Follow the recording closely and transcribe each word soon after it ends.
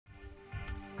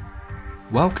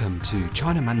Welcome to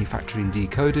China Manufacturing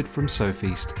Decoded from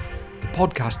Sofeast, the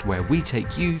podcast where we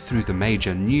take you through the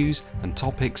major news and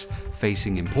topics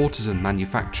facing importers and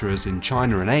manufacturers in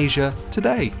China and Asia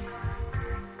today.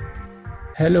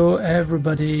 Hello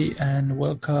everybody and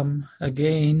welcome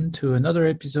again to another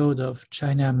episode of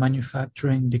China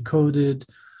Manufacturing Decoded,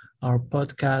 our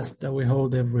podcast that we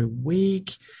hold every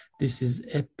week. This is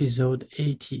episode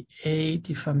 88,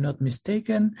 if I'm not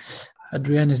mistaken.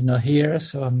 Adrian is not here,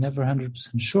 so I'm never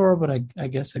 100% sure, but I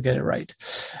guess I get it right.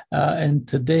 And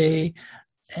today,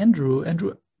 Andrew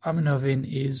Aminovin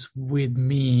is with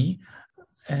me.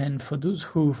 And for those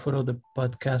who follow the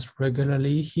podcast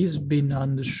regularly, he's been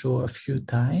on the show a few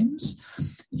times.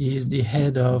 He is the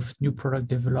head of new product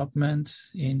development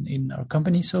in our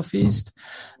company, Sofeast,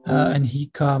 and he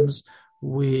comes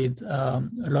with a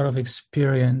lot of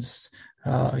experience.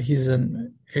 He's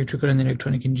an electrical and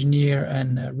electronic engineer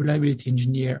and a reliability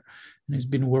engineer, and he's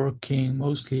been working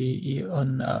mostly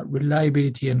on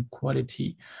reliability and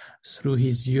quality through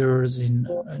his years in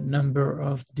a number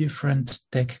of different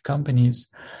tech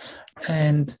companies.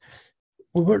 And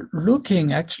we were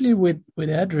looking actually with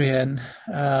Adrian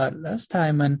last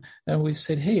time, and we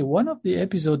said, hey, one of the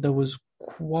episodes that was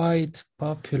quite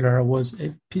popular was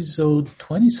episode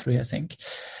 23, I think.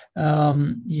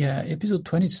 Episode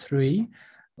 23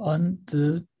 on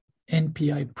the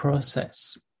NPI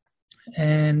process.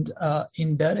 And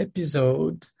in that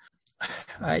episode,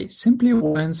 I simply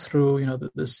went through,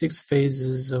 the 6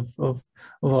 phases of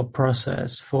our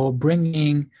process for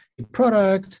bringing a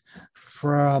product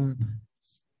from,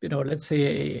 let's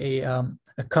say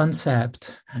a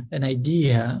concept, an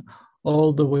idea,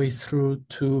 all the way through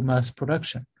to mass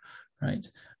production, right?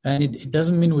 And it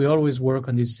doesn't mean we always work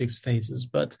on these 6 phases,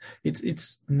 but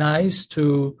it's nice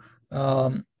to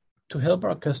help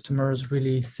our customers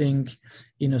really think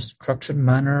in a structured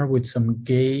manner with some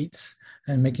gates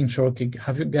and making sure, okay,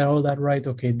 have you got all that right?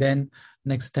 Okay, then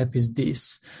next step is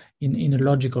this in a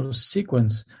logical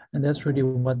sequence. And that's really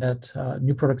what that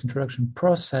new product introduction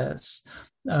process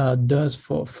does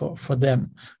for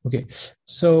them. Okay,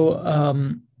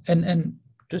 so and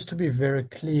just to be very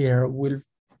clear, we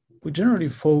generally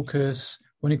focus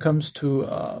when it comes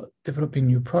to developing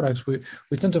new products. We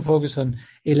tend to focus on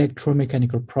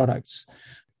electromechanical products,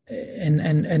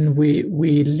 and we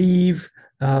leave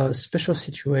special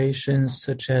situations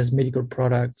such as medical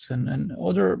products and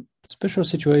other special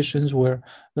situations where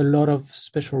a lot of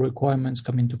special requirements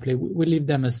come into play. We leave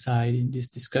them aside in this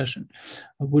discussion.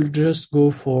 We'll just go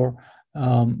for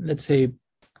let's say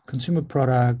consumer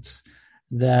products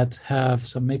that have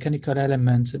some mechanical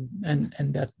elements and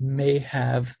that may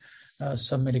have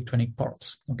some electronic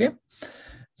parts. Okay.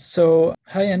 So,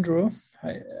 hi, Andrew.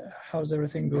 Hi, how's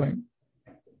everything going?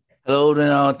 Hello,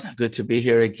 Renaud. Good to be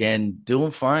here again.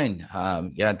 Doing fine.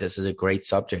 This is a great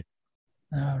subject.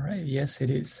 All right. Yes, it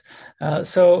is.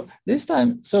 So this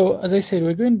time, as I said,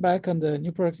 we're going back on the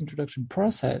new product introduction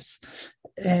process.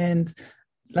 And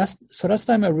last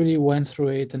time I really went through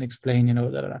it and explained,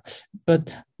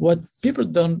 but what people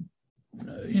don't,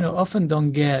 often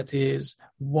don't get is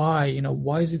why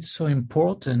is it so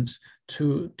important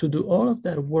to do all of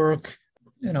that work,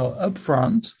 up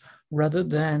front, rather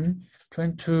than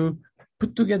trying to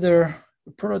put together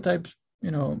a prototype,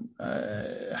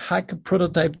 hack a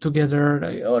prototype together,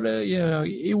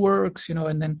 it works,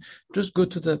 and then just go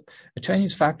to a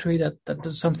Chinese factory that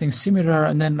does something similar,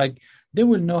 and then they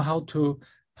will know how to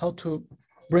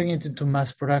bring it into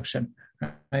mass production,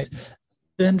 right?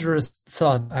 Dangerous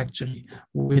thought, actually,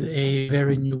 with a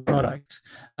very new product.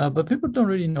 But people don't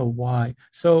really know why.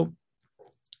 So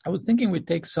I was thinking we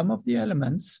take some of the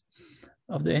elements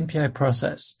of the NPI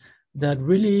process that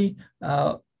really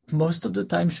most of the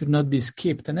time should not be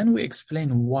skipped. And then we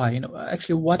explain why,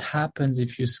 actually what happens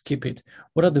if you skip it.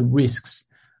 What are the risks,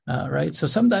 right? So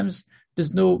sometimes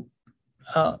there's no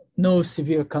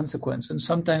severe consequence, and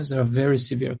sometimes there are very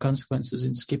severe consequences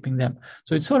in skipping them.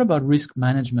 So it's all about risk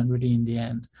management, really, in the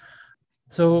end.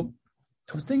 So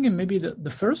I was thinking maybe the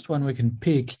first one we can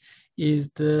pick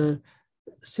is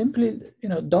simply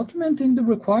documenting the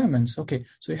requirements. Okay,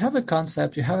 so you have a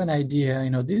concept, you have an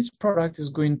idea, this product is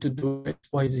going to do X,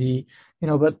 Y, Z,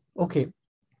 but okay.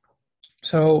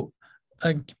 So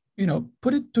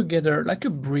put it together like a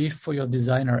brief for your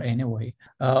designer anyway.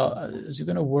 As you're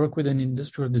going to work with an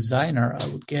industrial designer, I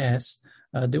would guess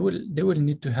they will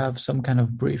need to have some kind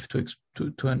of brief to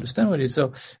understand what it is.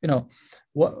 So,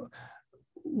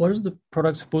 what is the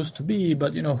product supposed to be?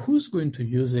 But, who's going to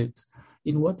use it?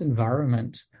 In what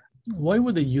environment? Why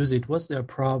would they use it? What's their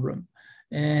problem?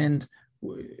 And,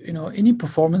 any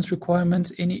performance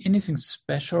requirements, anything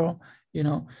special,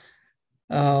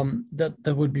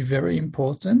 that would be very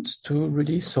important to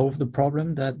really solve the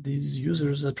problem that these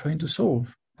users are trying to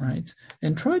solve, right?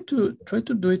 And try to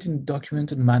do it in a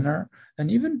documented manner,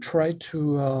 and even try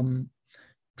to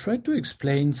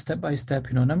explain step by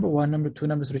step, number one, number two,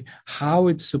 number three, how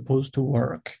it's supposed to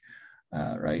work.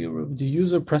 Right, the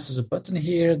user presses a button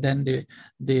here, then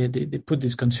they put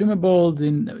this consumable,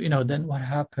 then what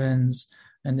happens,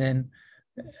 and then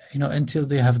until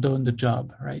they have done the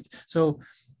job, right? So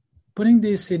putting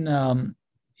this in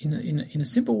a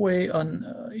simple way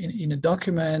in a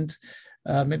document,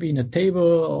 maybe in a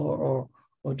table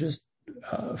or just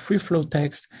free flow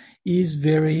text is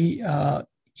very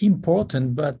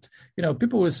important. But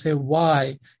people will say,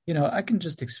 why? I can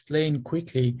just explain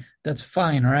quickly, that's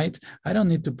fine, right? I don't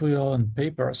need to put it all on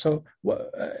paper. So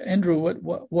Andrew,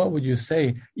 what would you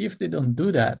say if they don't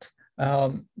do that?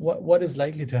 What is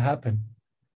likely to happen?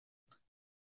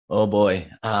 Oh boy,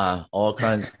 all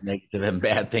kinds of negative and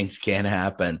bad things can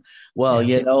happen. Well,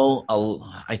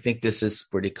 I think this is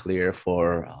pretty clear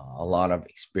for a lot of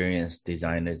experienced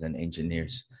designers and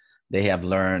engineers. They have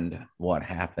learned what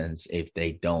happens if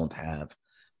they don't have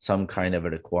some kind of a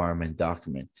requirement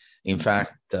document. In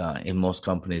fact, in most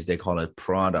companies, they call it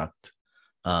product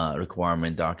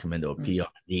requirement document, or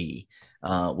PRD,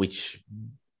 which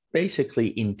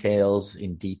basically entails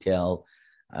in detail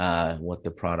what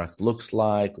the product looks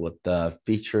like, what the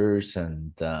features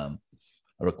and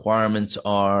requirements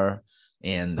are,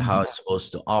 and how it's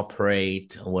supposed to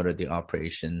operate, what are the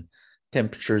operation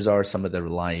temperatures are, some of the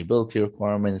reliability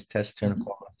requirements, testing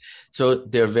requirements. So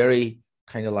they're very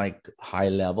kind of like high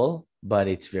level, but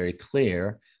it's very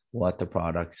clear what the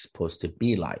product's supposed to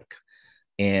be like.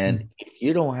 And if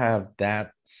you don't have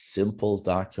that simple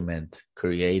document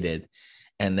created,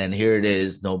 and then here it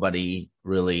is, nobody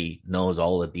really knows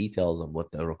all the details of what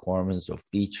the requirements or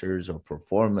features or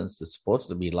performance is supposed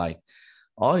to be like,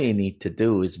 all you need to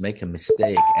do is make a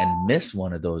mistake and miss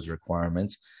one of those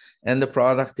requirements, and the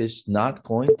product is not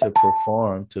going to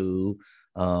perform to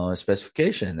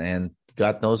specification. And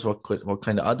God knows what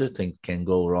kind of other things can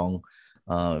go wrong.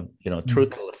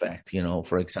 Trickle effect.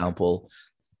 For example,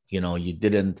 you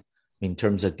didn't, in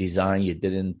terms of design, you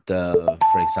didn't, for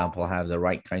example, have the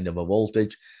right kind of a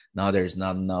voltage. Now there's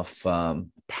not enough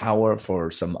power for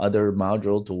some other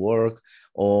module to work,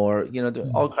 or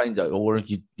all kinds of, or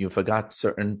you forgot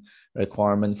certain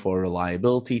requirement for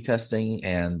reliability testing,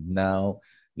 and now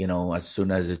as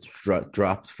soon as it's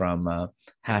dropped from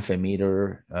half a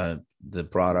meter, the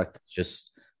product just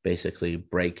basically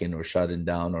breaking or shutting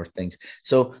down or things.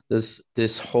 So this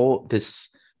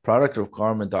product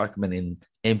requirement document in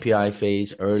NPI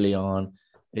phase early on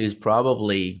is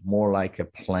probably more like a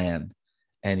plan.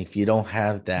 And if you don't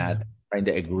have that kind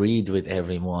of agreed with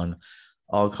everyone,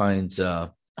 all kinds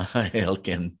of hell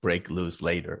can break loose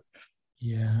later.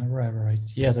 Yeah, right.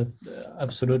 Yeah, that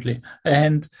absolutely.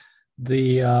 And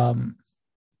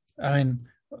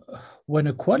when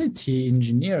a quality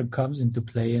engineer comes into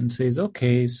play and says,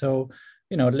 okay, so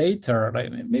later,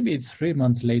 like maybe it's 3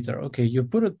 months later, okay, you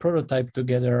put a prototype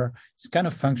together, it's kind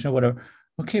of functional, whatever.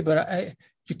 Okay, but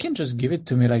you can't just give it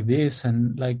to me like this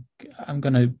and like I'm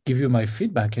gonna give you my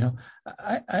feedback.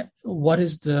 What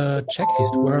is the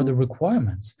checklist? Where are the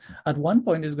requirements? At one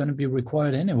point, it's going to be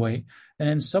required anyway, and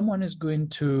then someone is going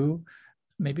to,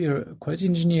 maybe a quality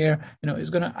engineer, is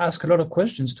going to ask a lot of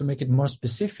questions to make it more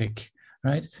specific,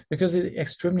 right? Because it's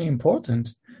extremely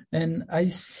important. And I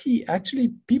see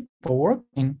actually people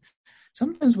working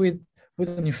sometimes with a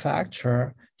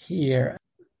manufacturer here,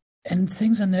 and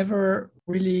things are never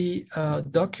really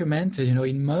documented.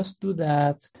 It must do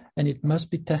that, and it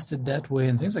must be tested that way,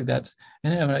 and things like that.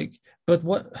 And then I'm like, but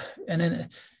what? And then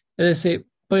they say,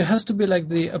 but it has to be like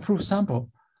the approved sample.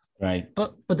 Right.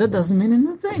 But that doesn't mean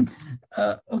anything.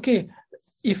 Okay,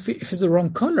 if it's the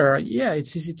wrong color, yeah,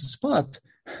 it's easy to spot.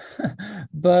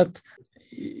 But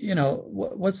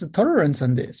what's the tolerance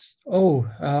on this?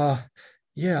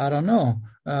 Yeah, I don't know.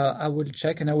 I will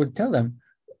check and I will tell them.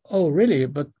 Oh, really?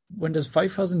 But when there's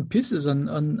 5,000 pieces on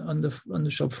the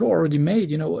shop floor already made,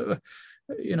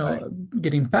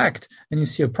 getting packed, and you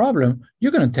see a problem,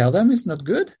 you're going to tell them it's not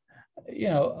good.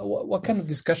 What kind of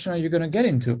discussion are you going to get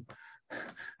into?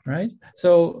 Right.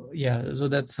 So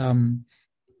that's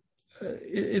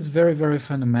it's very, very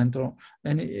fundamental,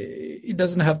 and it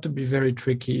doesn't have to be very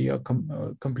tricky or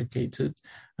complicated.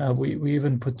 We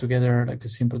even put together like a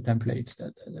simple template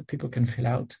that people can fill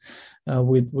out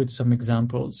with some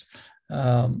examples,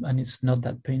 and it's not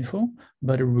that painful,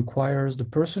 but it requires the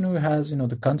person who has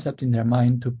the concept in their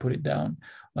mind to put it down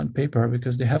on paper,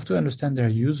 because they have to understand their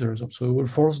users. So it will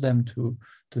force them to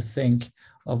think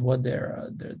what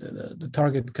the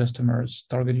target customers,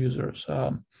 target users,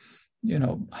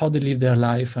 how they live their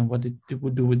life and what they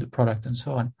would do with the product and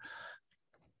so on.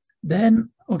 Then,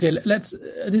 okay,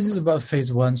 this is about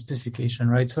phase one specification,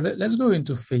 right? So let's go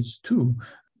into phase two,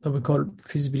 what we call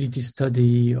feasibility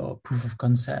study or proof of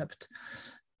concept.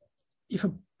 If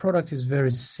a product is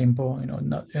very simple,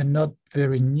 not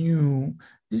very new,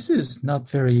 this is not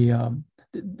very,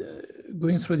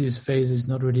 going through this phase is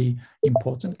not really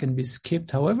important, can be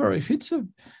skipped. However, if it's a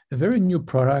very new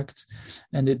product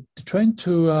and they're trying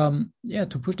to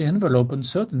push the envelope on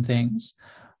certain things,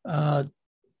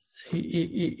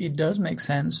 it does make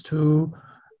sense to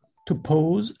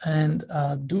pause and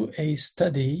do a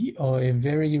study or a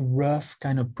very rough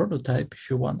kind of prototype, if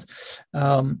you want,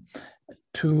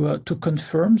 to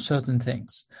confirm certain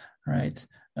things, right?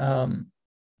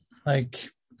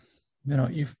 If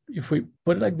we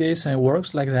put it like this and it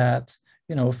works like that,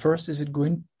 first, is it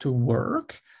going to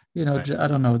work? Right. I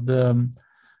don't know, the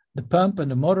pump and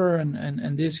the motor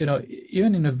and this,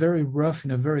 even in a very rough,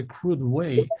 in a very crude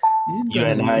way. You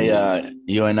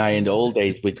and I in the old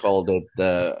days, we called it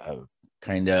the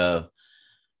kind of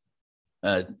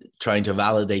trying to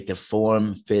validate the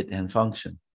form, fit, and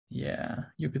function. Yeah,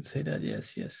 you could say that.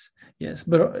 Yes.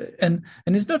 But and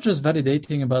it's not just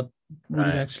validating about will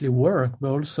it actually work, but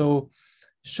also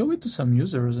show it to some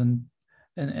users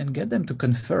and get them to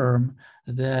confirm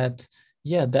that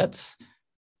that's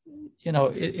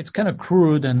it's kind of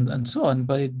crude and so on,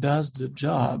 but it does the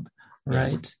job,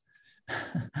 right?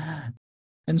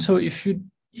 And so if you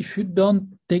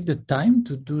don't take the time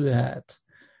to do that,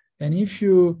 and if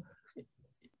you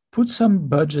put some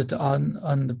budget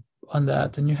on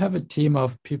that, and you have a team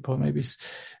of people, maybe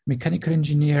mechanical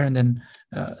engineer and then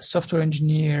software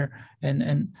engineer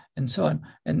and so on,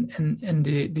 and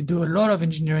they do a lot of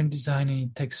engineering design, and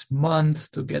it takes months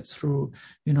to get through,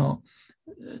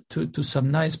 to some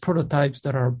nice prototypes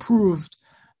that are approved.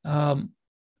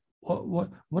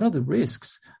 What are the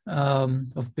risks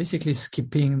of basically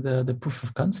skipping the proof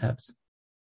of concept?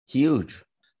 Huge.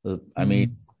 I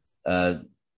mean,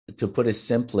 to put it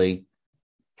simply,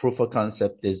 proof of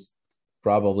concept is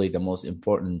probably the most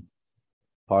important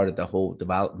part of the whole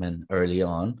development early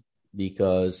on,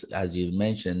 because as you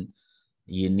mentioned,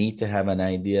 you need to have an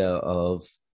idea of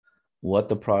what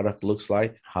the product looks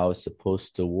like, how it's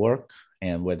supposed to work,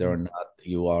 and whether or not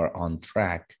you are on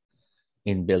track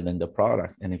in building the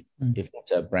product. And if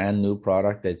it's a brand new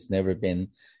product that's never been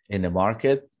in the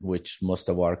market, which most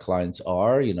of our clients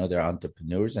are, they're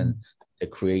entrepreneurs and they're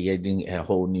creating a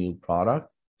whole new product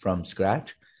from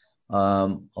scratch.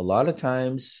 A lot of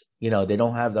times, they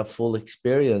don't have the full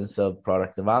experience of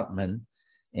product development,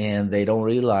 and they don't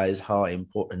realize how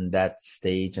important that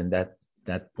stage and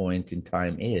that point in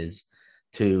time is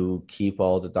to keep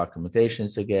all the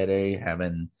documentations together,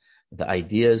 having the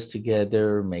ideas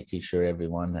together, making sure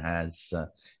everyone has a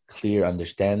clear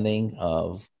understanding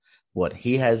of what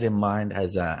he has in mind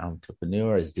as an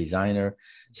entrepreneur, as designer.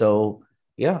 So,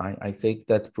 I think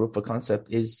that proof of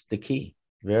concept is the key,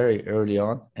 very early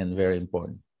on and very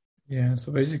important. Yeah,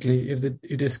 so basically, if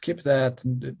they skip that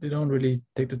and they don't really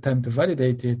take the time to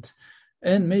validate it,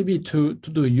 and maybe to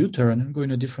do a U-turn and go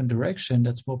in a different direction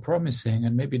that's more promising,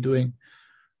 and maybe doing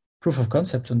proof of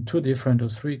concept on 2 different or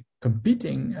 3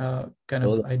 competing kind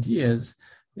of ideas,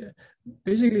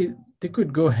 basically they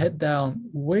could go head down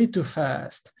way too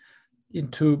fast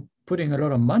into putting a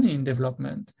lot of money in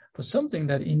development for something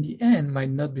that in the end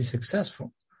might not be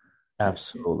successful.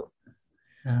 Absolutely.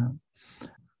 Yeah.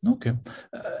 Okay.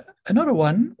 Another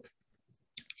one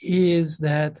is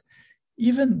that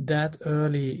even that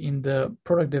early in the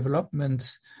product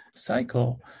development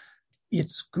cycle,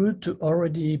 it's good to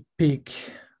already pick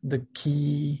the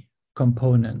key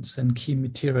components and key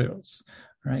materials,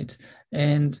 right?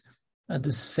 And at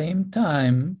the same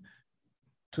time,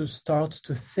 to start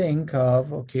to think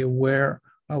of, okay, where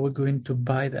are we going to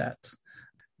buy that?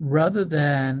 Rather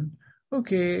than,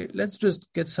 okay, let's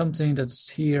just get something that's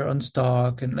here on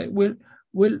stock, and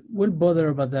we'll bother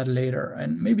about that later.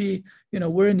 And maybe,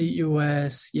 we're in the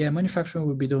US, manufacturing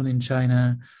will be done in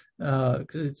China,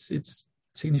 because it's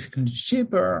significantly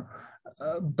cheaper,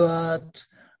 but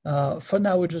for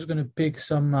now, we're just going to pick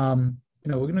some,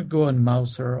 we're going to go on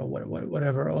Mouser or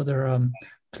whatever other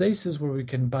places where we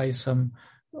can buy some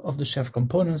off-the-shelf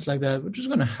components like that. We're just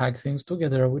going to hack things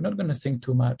together. We're not going to think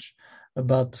too much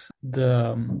about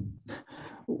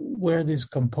where these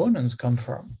components come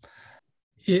from.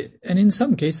 And in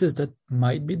some cases, that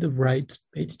might be the right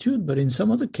attitude, but in some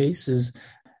other cases,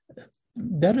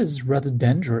 that is rather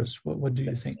dangerous. What do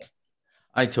you think?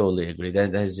 I totally agree.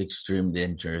 That is extremely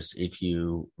dangerous if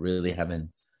you really haven't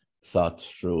thought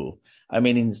through. I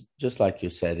mean, just like you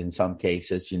said, in some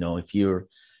cases, if you're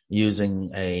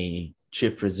using a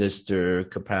chip resistor,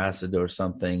 capacitor, or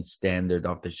something standard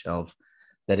off the shelf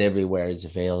that everywhere is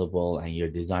available, and you're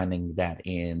designing that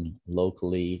in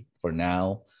locally for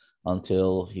now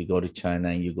until you go to China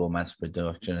and you go mass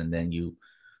production, and then you,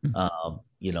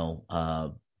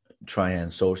 try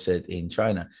and source it in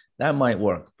China. That might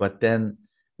work. But then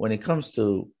when it comes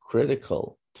to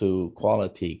critical to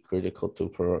quality, critical to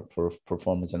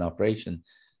performance and operation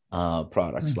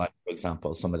products, like, for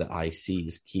example, some of the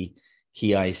ICs, key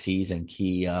ICs and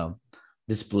key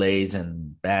displays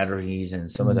and batteries and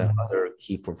some of the other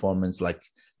key performance, like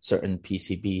certain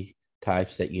PCB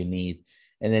types that you need.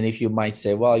 And then if you might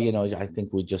say, well, I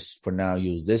think we just for now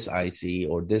use this IC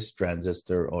or this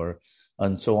transistor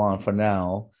and so on for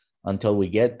now until we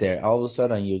get there. All of a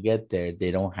sudden you get there, they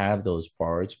don't have those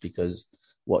parts because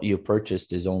what you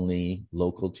purchased is only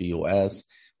local to US,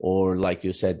 or like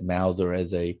you said, Mauser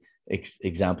as a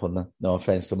example, no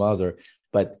offense to Mauser,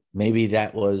 but maybe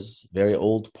that was very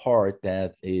old part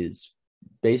that is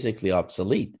basically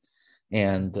obsolete.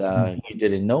 And you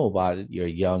didn't know about it. You're a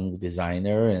young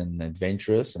designer and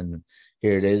adventurous, and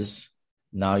here it is.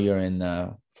 Now you're in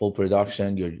full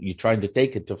production. You're trying to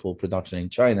take it to full production in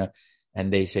China,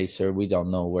 and they say, "Sir, we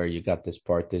don't know where you got this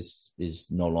part. This is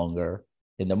no longer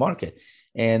in the market."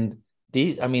 And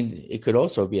it could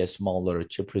also be a smaller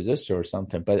chip resistor or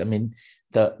something. But I mean,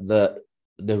 the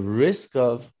risk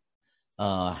of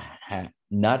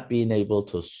not being able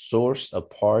to source a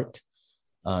part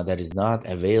that is not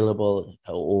available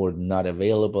or not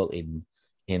available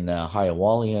in higher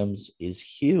volumes is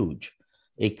huge.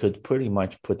 It could pretty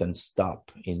much put a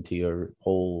stop into your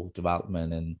whole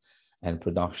development and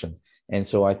production. And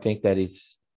so I think that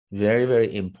it's very,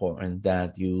 very important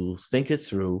that you think it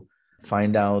through,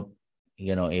 find out,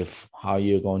 if how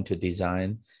you're going to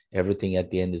design everything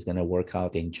at the end is going to work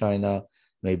out in China.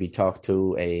 Maybe talk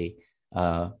to a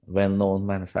well-known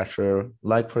manufacturer,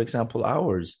 like, for example,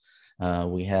 ours.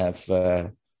 We have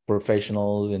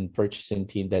professionals in purchasing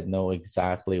team that know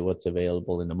exactly what's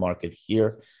available in the market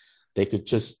here. They could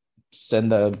just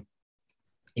send an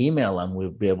email and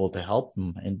we'll be able to help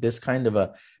them. And this kind of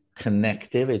a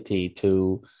connectivity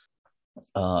to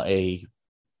a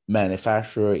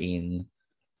manufacturer in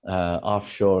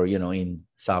offshore, in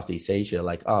Southeast Asia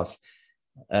like us,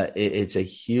 it's a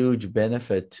huge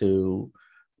benefit to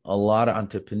a lot of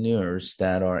entrepreneurs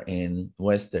that are in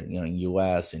Western, in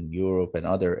US and Europe and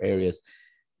other areas.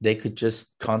 They could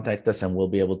just contact us and we'll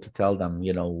be able to tell them,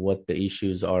 what the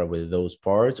issues are with those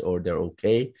parts, or they're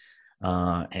okay.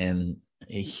 And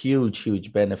a huge,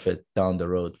 huge benefit down the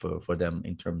road for them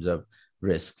in terms of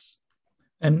risks.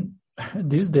 And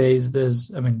these days,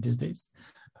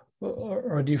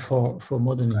 already for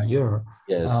more than a year.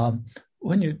 Yes.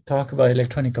 When you talk about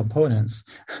electronic components,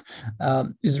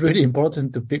 it's really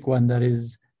important to pick one that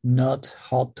is not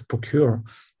hard to procure,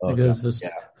 because for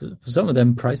some of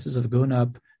them, prices have gone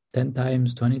up 10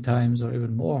 times, 20 times, or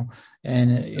even more.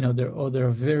 And, there are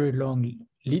very long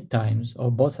lead times,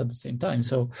 or both at the same time.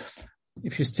 So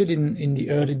if you're still in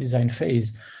the early design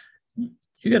phase,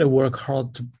 you got to work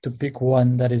hard to pick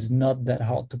one that is not that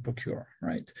hard to procure,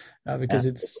 right? Because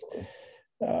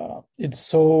it's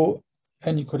so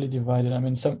unequally divided. I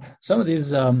mean, some of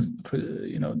these,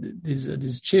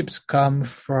 these chips come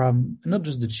from not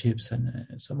just the chips and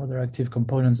some other active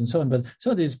components and so on, but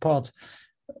some of these parts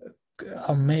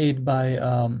are made by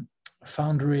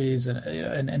foundries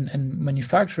and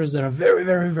manufacturers that are very,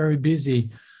 very, very busy,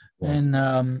 yes.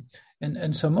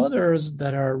 And some others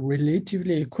that are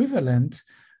relatively equivalent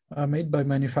are made by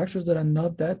manufacturers that are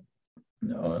not that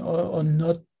or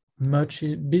not much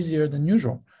busier than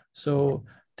usual. So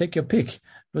take your pick,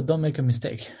 but don't make a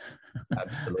mistake.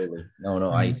 Absolutely.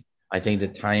 No. I think the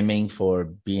timing for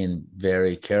being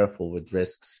very careful with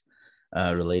risks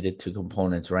related to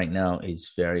components right now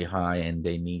is very high, and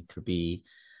they need to be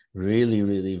really,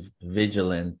 really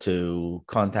vigilant to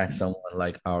contact someone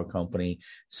like our company,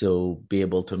 so be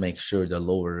able to make sure to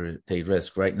lower the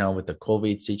risk. Right now with the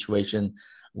COVID situation,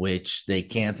 which they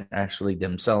can't actually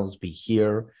themselves be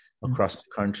here across the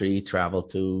country, travel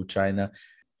to China,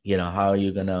 how are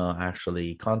you going to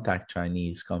actually contact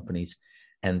Chinese companies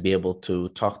and be able to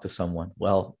talk to someone?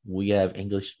 Well, we have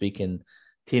English-speaking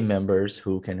team members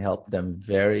who can help them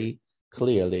very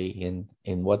clearly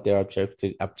in what their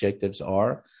objectives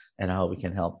are and how we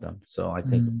can help them. So I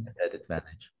think that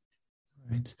advantage.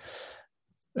 Right.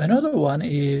 Another one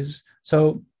is,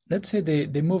 so let's say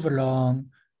they move along,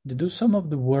 they do some of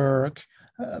the work,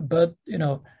 but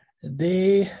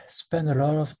they spend a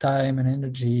lot of time and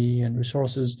energy and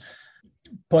resources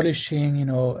polishing,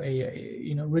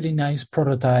 a really nice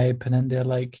prototype, and then they're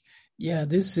like, yeah,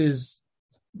 this is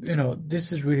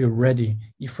really ready.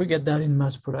 If we get that in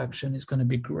mass production, it's going to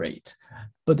be great.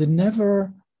 But they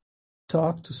never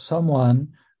talk to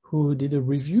someone who did a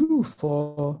review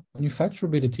for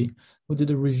manufacturability, who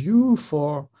did a review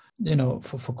for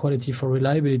quality, for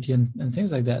reliability, and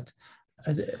things like that.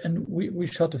 And we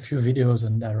shot a few videos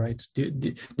on that, right?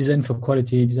 Design for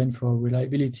quality, design for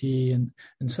reliability, and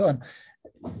so on.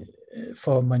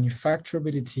 For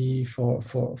manufacturability,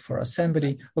 for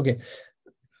assembly. Okay.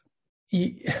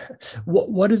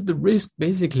 What is the risk?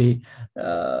 Basically,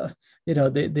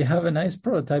 they have a nice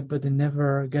prototype, but they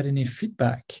never get any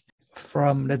feedback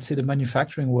from, let's say, the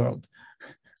manufacturing world.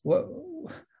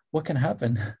 What can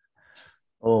happen?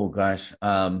 Oh gosh,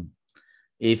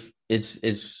 if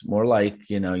it's more like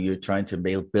you're trying to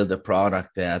build a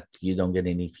product that you don't get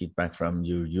any feedback from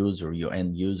your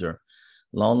end user.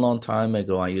 Long time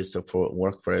ago, I used to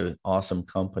work for an awesome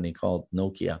company called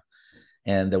Nokia.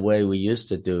 And the way we used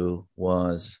to do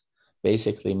was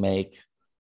basically make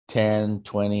 10,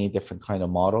 20 different kind of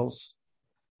models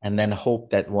and then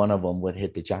hope that one of them would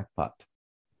hit the jackpot.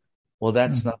 Well,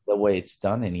 that's not the way it's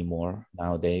done anymore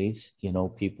nowadays.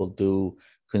 People do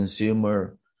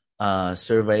consumer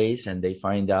surveys and they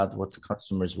find out what the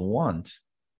customers want.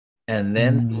 And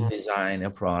then design a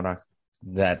product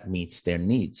that meets their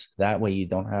needs. That way you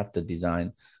don't have to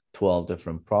design 12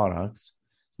 different products.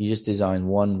 You just design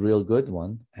one real good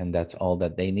one, and that's all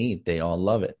that they need. They all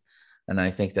love it. And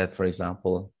I think that, for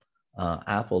example,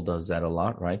 Apple does that a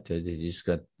lot, right? They just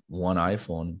got one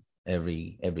iPhone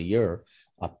every year,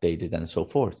 updated and so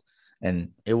forth.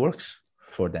 And it works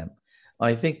for them.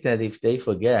 I think that if they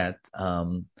forget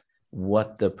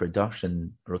what the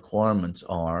production requirements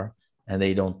are, and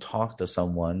they don't talk to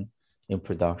someone in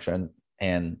production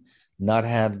and not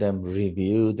have them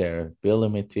review their bill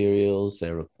of materials,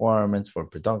 their requirements for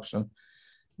production.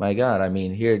 My God, I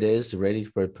mean, here it is, ready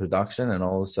for production, and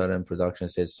all of a sudden production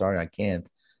says, sorry, I can't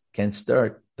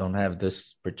start, don't have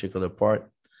this particular part,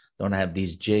 don't have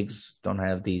these jigs, don't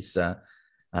have these,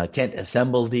 can't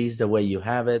assemble these the way you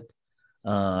have it,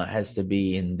 has to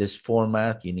be in this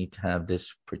format, you need to have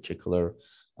this particular,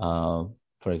 for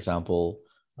example,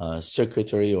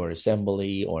 circuitry or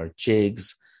assembly or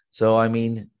jigs. So, I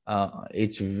mean,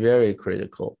 it's very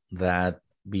critical that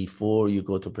before you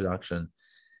go to production,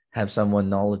 have someone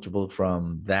knowledgeable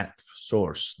from that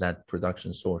source, that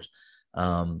production source,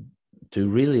 to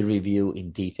really review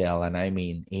in detail. And I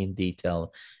mean in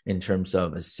detail in terms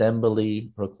of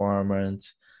assembly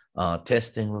requirements,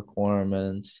 testing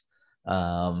requirements,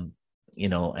 and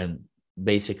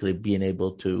basically being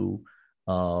able to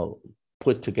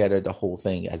put together the whole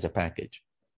thing as a package.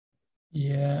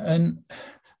 Yeah, and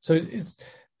so it's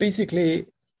basically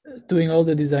doing all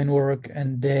the design work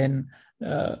and then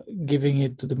giving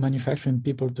it to the manufacturing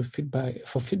people to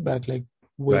feedback like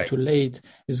way Right. too late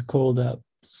is called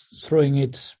throwing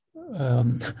it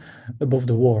above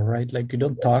the wall, right? Like you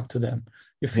don't talk to them.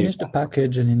 You finish the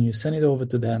package and then you send it over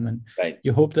to them, and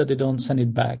you hope that they don't send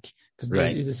it back, because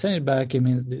if they send it back, it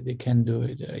means they can't do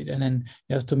it, right? And then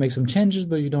you have to make some changes,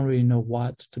 but you don't really know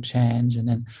what to change, and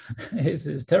then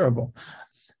it's terrible.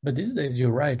 But these days,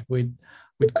 you're right, with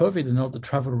COVID and all the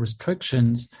travel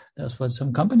restrictions, that's what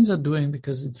some companies are doing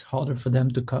because it's harder for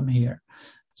them to come here.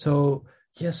 So,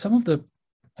 yeah,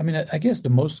 I guess the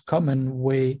most common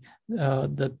way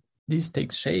that this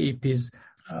takes shape is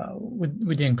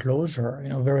with the enclosure.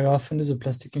 Very often there's a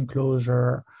plastic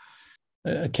enclosure,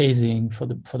 a casing for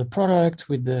the product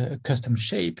with the custom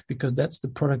shape, because that's the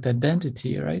product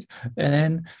identity, right? And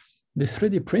then they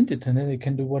 3D print it, and then they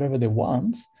can do whatever they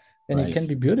want. And it can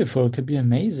be beautiful, it could be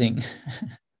amazing.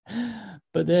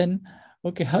 But then,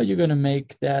 okay, how are you going to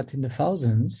make that in the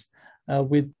thousands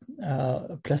with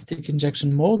plastic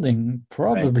injection molding?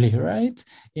 Probably, right?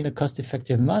 In a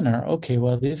cost-effective manner. Okay,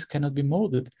 well, this cannot be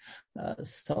molded.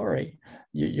 Sorry,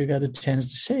 you got to change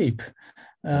the shape.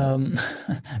 And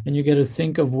you got to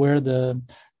think of where the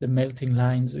melting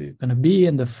lines are going to be,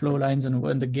 and the flow lines, and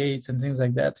when the gates and things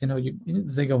like that. You need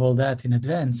to think of all that in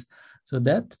advance. So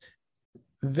that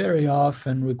very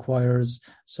often requires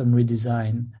some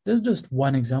redesign. There's just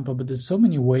one example, but there's so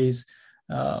many ways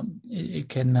it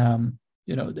can,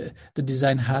 the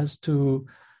design has to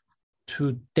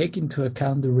take into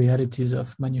account the realities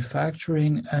of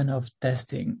manufacturing and of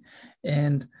testing,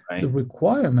 and the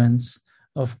requirements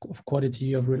of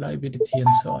quality, of reliability,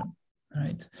 and so on,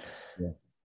 right? Yeah.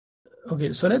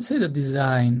 Okay, so let's say the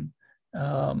design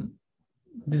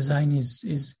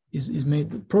is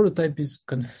made, the prototype is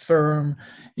confirmed,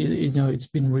 it's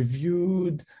been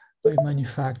reviewed, by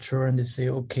manufacturer and they say,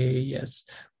 okay, yes,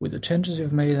 with the changes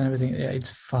you've made and everything, yeah,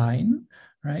 it's fine,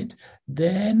 right?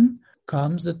 Then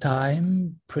comes the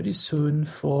time pretty soon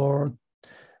for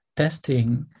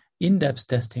testing, in-depth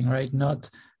testing, right? Not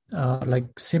like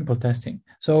simple testing.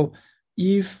 So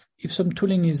if some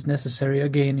tooling is necessary,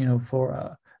 again,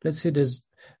 for let's say there's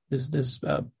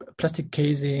plastic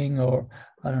casing, or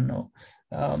I don't know,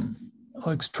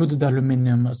 or extruded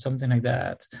aluminum or something like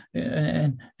that,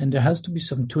 and there has to be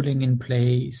some tooling in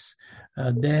place.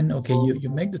 Then okay, you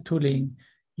make the tooling,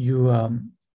 you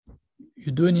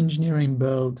do an engineering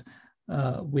build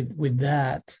with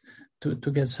that to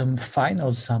get some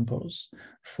final samples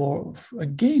for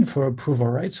approval,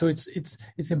 right? So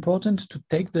it's important to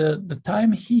take the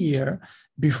time here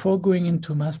before going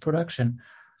into mass production.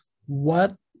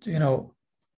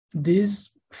 These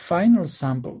final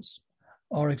samples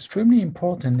are extremely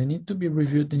important. They need to be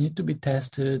reviewed, they need to be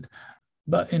tested,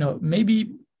 but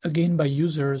maybe again by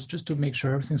users, just to make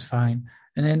sure everything's fine.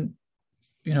 And then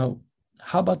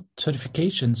how about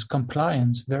certifications,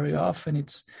 compliance? Very often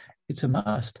it's a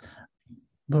must,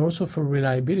 but also for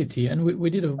reliability. And we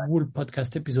did a whole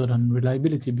podcast episode on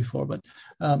reliability before, but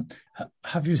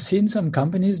have you seen some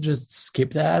companies just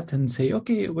skip that and say,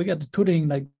 okay, we got the tooling,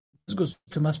 like let's go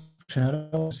to mass production. I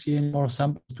don't see any more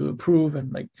samples to approve,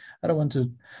 and like I don't want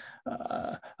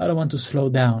to slow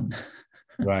down.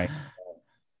 Right.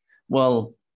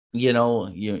 Well,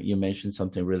 you mentioned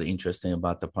something really interesting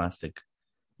about the plastic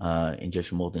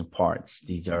injection molding parts.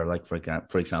 These are like, for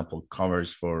example,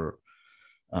 covers for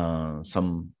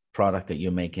some product that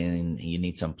you're making. You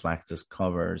need some plastic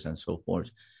covers and so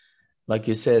forth. Like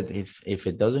you said, if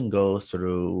it doesn't go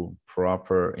through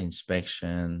proper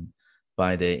inspection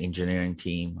by the engineering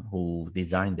team who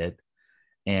designed it,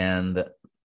 and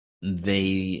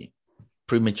they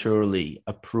prematurely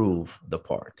approve the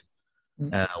part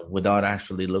without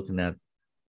actually looking at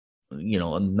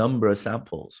a number of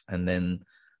samples, and then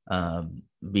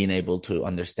being able to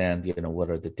understand what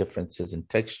are the differences in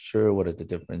texture, what are the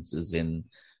differences in,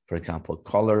 for example,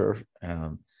 color,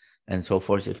 and so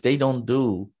forth. If they don't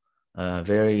do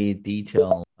very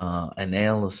detailed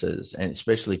analysis, and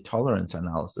especially tolerance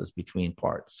analysis between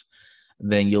parts,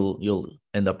 then you'll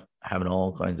end up having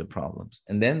all kinds of problems.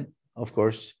 And then, of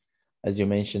course, as you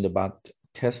mentioned about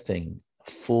testing,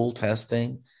 full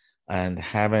testing, and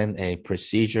having a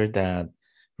procedure that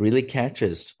really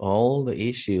catches all the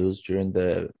issues during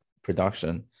the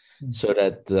production, so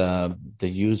that the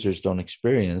users don't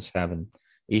experience having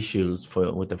issues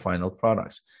with the final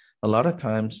products. A lot of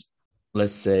times,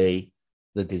 let's say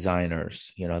the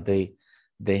designers,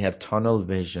 they have tunnel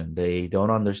vision. They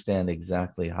don't understand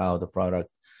exactly how the product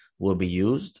will be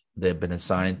used. They've been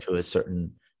assigned to a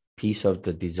certain piece of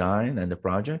the design and the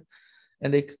project,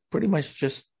 and they pretty much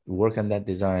just work on that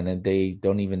design, and they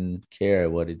don't even care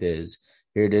what it is.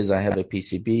 Here it is, I have a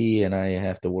PCB and I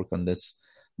have to work on this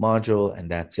module,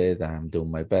 and that's it. I'm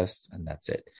doing my best, and that's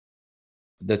it.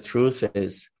 The truth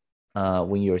is,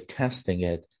 when you're testing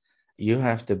it, you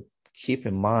have to keep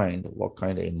in mind what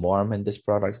kind of environment this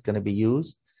product is going to be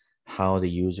used, how the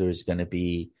user is going to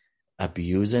be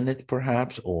abusing it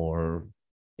perhaps, or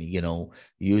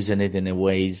using it in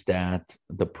ways that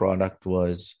the product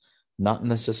was not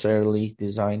necessarily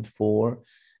designed for,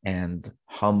 and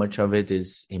how much of it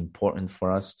is important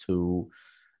for us to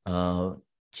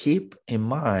keep in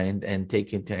mind and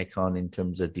take into account in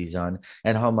terms of design,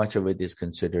 and how much of it is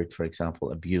considered, for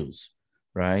example, abuse,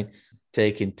 right?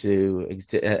 Take into,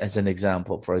 as an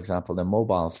example, for example, the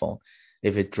mobile phone.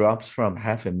 If it drops from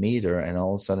 0.5 meter and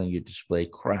all of a sudden you display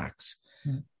cracks,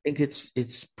 I think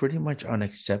it's pretty much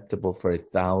unacceptable for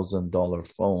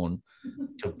 $1,000 phone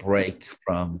to break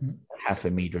from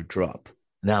 0.5 meter drop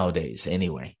nowadays.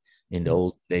 Anyway, in the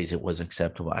old days it was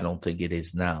acceptable. I don't think it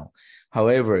is now.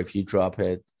 However, if you drop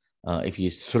it, if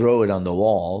you throw it on the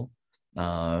wall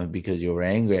because you were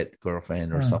angry at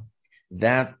girlfriend or something,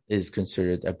 that is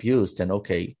considered abuse. Then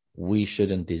okay, we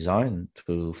shouldn't design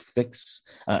to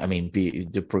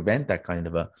to prevent that kind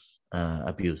of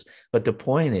abuse. But the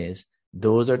point is,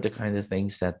 those are the kind of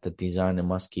things that the designer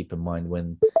must keep in mind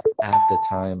when at the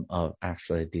time of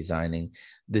actually designing.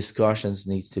 Discussions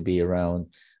needs to be around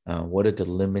what are the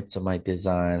limits of my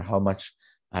design, how much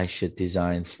I should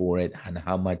design for it, and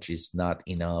how much is not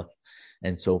enough,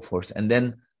 and so forth. And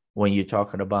then when you're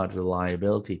talking about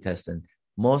reliability testing,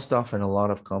 most often a lot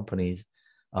of companies,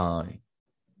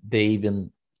 they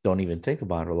even don't even think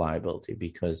about reliability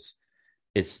because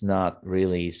it's not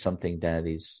really something that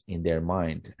is in their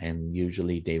mind. And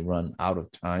usually they run out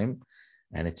of time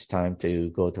and it's time to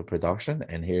go to production.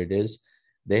 And here it is.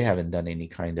 they haven't done any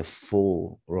kind of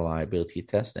full reliability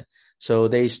testing. So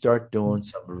they start doing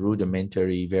some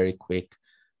rudimentary, very quick,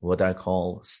 what I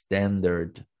call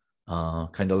standard,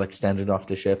 kind of like standard off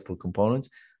the shelf for components.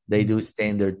 They do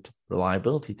standard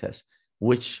reliability tests,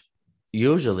 which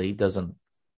usually doesn't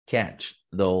catch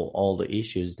though all the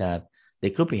issues that they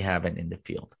could be having in the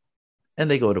field. And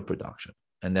they go to production.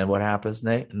 And then what happens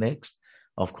next?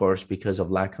 Of course, because of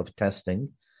lack of testing,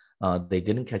 they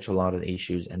didn't catch a lot of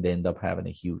issues, and they end up having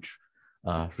a huge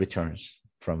returns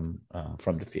from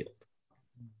the field.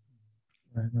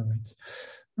 Right.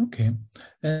 Okay.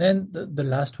 And then the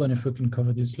last one, if we can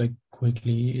cover this like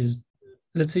quickly, is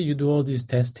let's say you do all this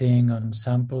testing on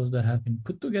samples that have been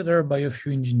put together by a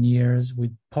few engineers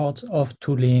with parts of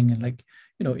tooling and like,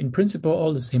 in principle,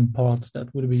 all the same parts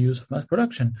that would be used for mass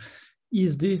production.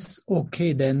 Is this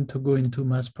okay then to go into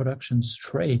mass production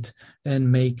straight and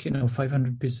make,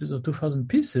 500 pieces or 2,000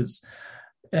 pieces?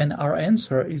 And our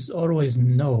answer is always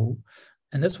no.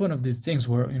 And that's one of these things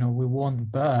where, we won't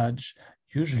budge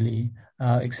usually,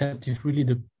 except if really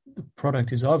the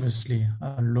product is obviously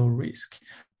low risk.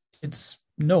 It's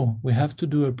no, we have to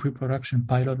do a pre-production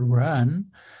pilot run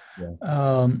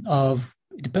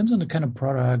it depends on the kind of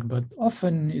product, but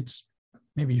often it's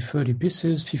maybe 30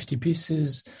 pieces, 50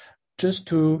 pieces, just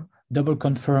to double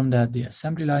confirm that the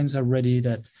assembly lines are ready,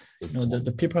 that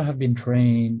the people have been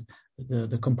trained,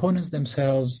 the components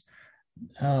themselves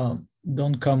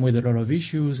don't come with a lot of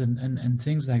issues and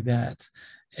things like that.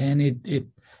 And it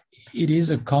is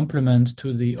a complement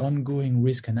to the ongoing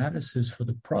risk analysis for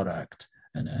the product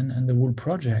and the whole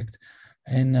project.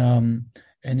 And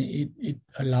it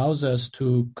allows us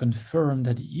to confirm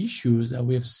that the issues that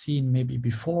we have seen maybe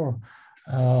before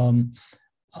are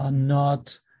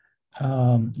not,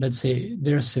 let's say,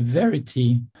 their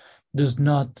severity does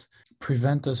not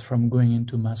prevent us from going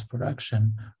into mass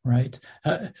production, right?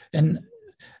 And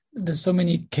there's so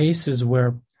many cases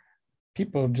where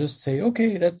people just say,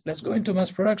 okay, let's go into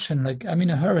mass production, like I'm in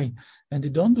a hurry, and they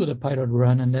don't do the pilot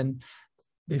run, and then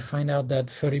they find out that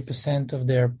 30% of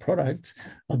their products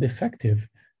are defective.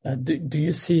 Do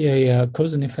you see a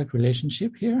cause and effect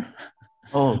relationship here?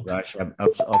 Oh gosh,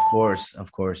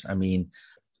 of course. I mean,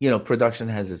 production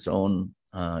has its own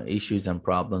issues and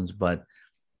problems, but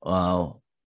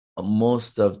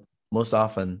most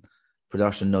often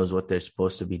production knows what they're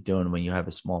supposed to be doing when you have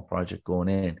a small project going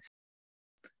in.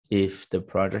 If the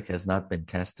project has not been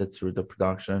tested through the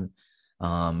production,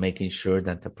 making sure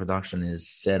that the production is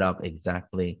set up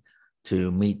exactly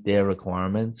to meet their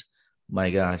requirements, my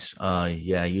gosh,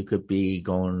 you could be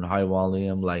going high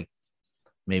volume, like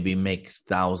maybe make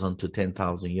 1,000 to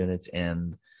 10,000 units,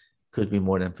 and could be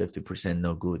more than 50%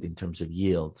 no good in terms of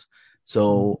yields.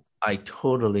 So I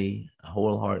totally,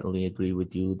 wholeheartedly agree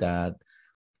with you that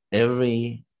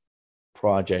every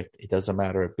project, it doesn't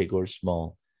matter if big or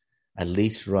small, at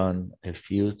least run a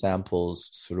few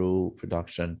samples through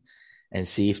production and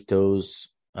see if those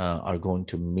are going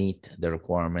to meet the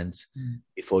requirements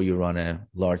before you run a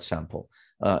large sample.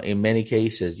 In many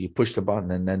cases, you push the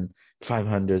button and then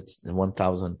 500 and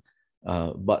 1,000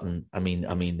 button. I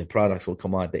mean, the products will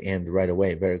come out at the end right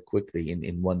away, very quickly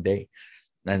in one day.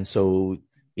 And so,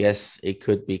 yes, it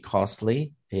could be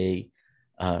costly,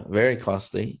 very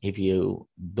costly if you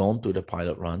don't do the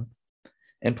pilot run.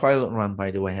 And pilot run, by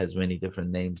the way, has many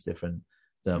different names,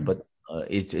 but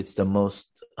it's the most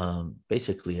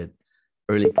basically an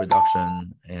early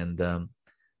production and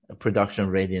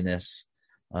production readiness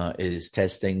is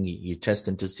testing. You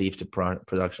testing to see if the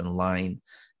production line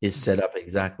is set up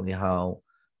exactly how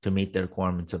to meet the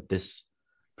requirements of this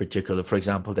particular. For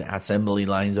example, the assembly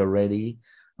lines are ready.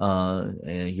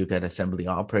 You got assembly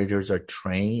operators are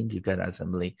trained. You got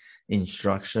assembly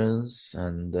instructions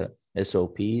and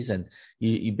SOPs, and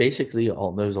you basically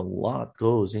there's a lot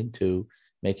goes into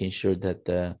making sure that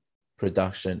the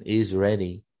production is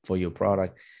ready for your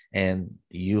product, and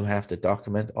you have to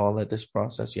document all of this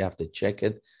process. You have to check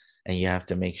it, and you have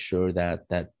to make sure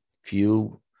that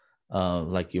few,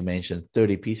 like you mentioned,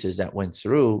 30 pieces that went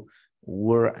through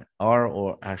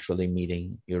are actually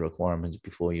meeting your requirements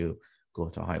before you go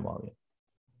to high volume.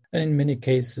 And in many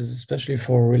cases, especially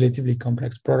for relatively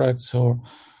complex products, or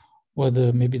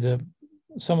whether maybe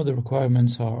some of the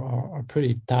requirements are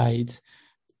pretty tight,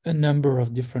 a number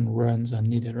of different runs are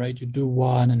needed, right? You do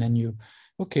one, and then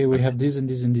we have this and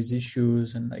this and these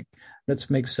issues, and like let's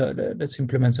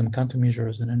implement some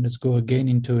countermeasures, and then let's go again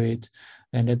into it,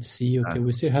 and let's see,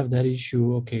 we still have that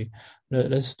issue. Okay,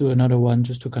 let's do another one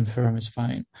just to confirm it's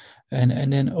fine,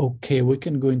 and then we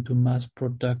can go into mass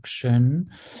production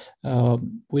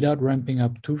without ramping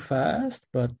up too fast,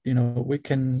 but we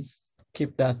can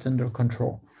keep that under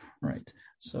control, right?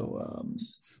 So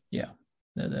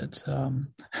that's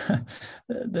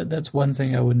that's one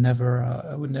thing I would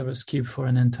never skip for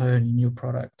an entirely new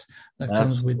product that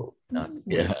comes with a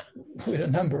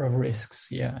number of risks.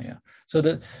 So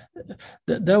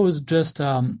that was just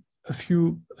a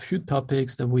few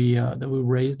topics that we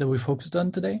raised, that we focused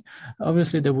on today.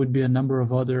 Obviously, there would be a number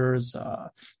of others,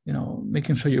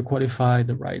 making sure you qualify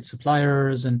the right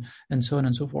suppliers and so on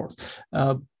and so forth.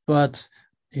 But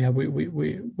we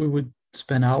would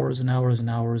spend hours and hours and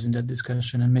hours in that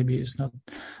discussion, and maybe it's not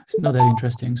that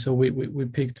interesting. So we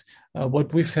picked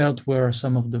what we felt were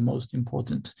some of the most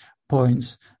important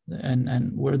points,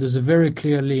 and where there's a very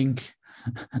clear link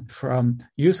from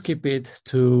you skip it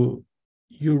to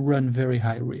you run very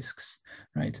high risks,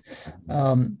 right?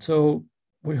 So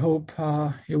we hope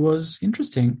it was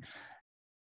interesting.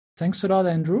 Thanks a lot,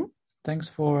 Andrew. Thanks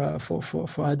for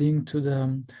adding to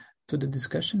the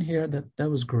discussion here. That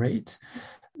was great.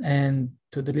 And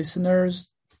to the listeners,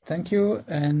 thank you,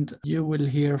 and you will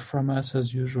hear from us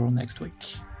as usual next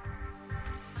week.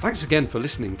 Thanks again for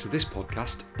listening to this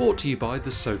podcast, brought to you by the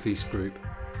SOFeast Group.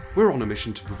 We're on a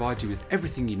mission to provide you with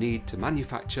everything you need to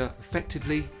manufacture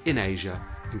effectively in Asia,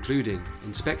 including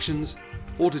inspections,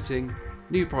 auditing,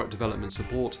 new product development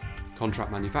support,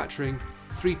 contract manufacturing,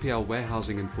 3PL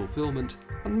warehousing and fulfillment,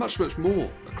 and much, much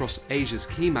more across Asia's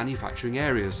key manufacturing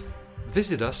areas.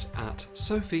 Visit us at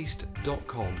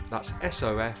sofeast.com, that's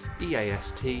SOFEAST.com,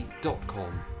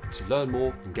 to learn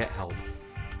more and get help.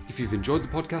 If you've enjoyed the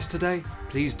podcast today,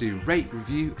 please do rate,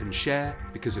 review and share,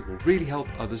 because it will really help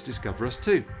others discover us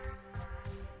too.